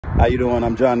How you doing?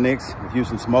 I'm John Nix with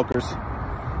Houston Smokers.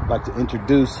 I'd like to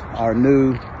introduce our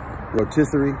new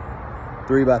rotisserie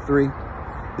 3x3.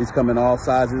 These come in all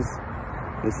sizes.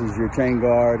 This is your chain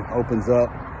guard, opens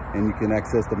up, and you can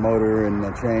access the motor and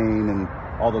the chain and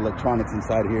all the electronics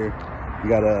inside here. You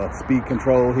got a speed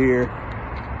control here.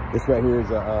 This right here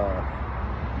is a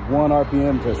 1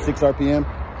 RPM to 6 RPM.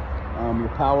 Your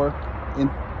power in,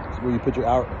 where you put your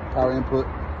power input.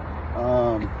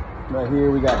 Right here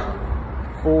we got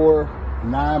 4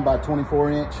 9 by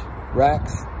 24 inch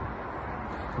racks.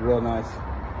 Real nice.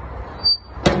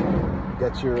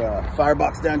 Got your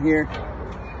firebox down here.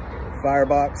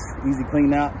 Firebox, easy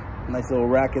clean out. Nice little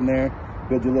rack in there.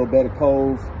 Build your little bed of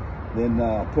coals. Then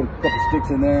put a couple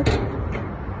sticks in there.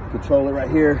 Controller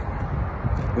right here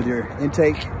with your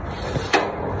intake.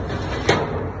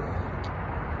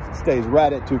 Stays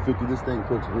right at 250. This thing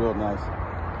cooks real nice.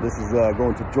 This is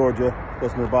going to Georgia.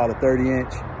 Customer bought a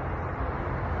 30-inch.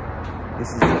 This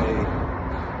is a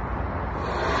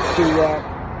 2-rack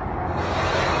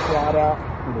slide out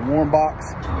with a warm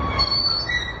box.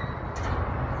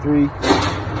 3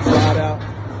 slide out.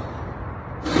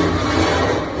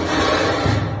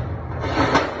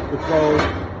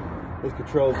 This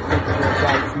controls the temperature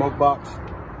inside the smoke box.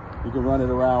 You can run it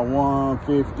around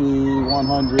 150,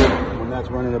 100, and that's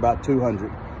running about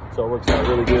 200. So it works out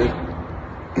really good.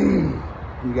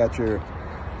 You got your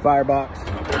firebox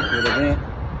with a vent,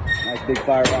 nice big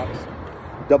firebox,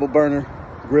 double burner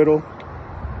griddle,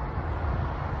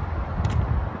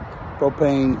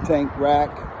 propane tank rack,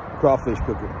 crawfish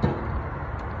cooker.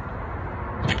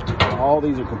 All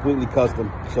these are completely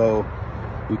custom, so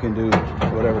you can do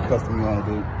whatever custom you want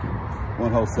to do.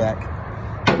 One whole sack.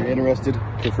 If you're interested,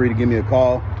 feel free to give me a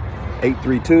call,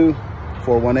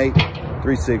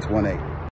 832-418-3618.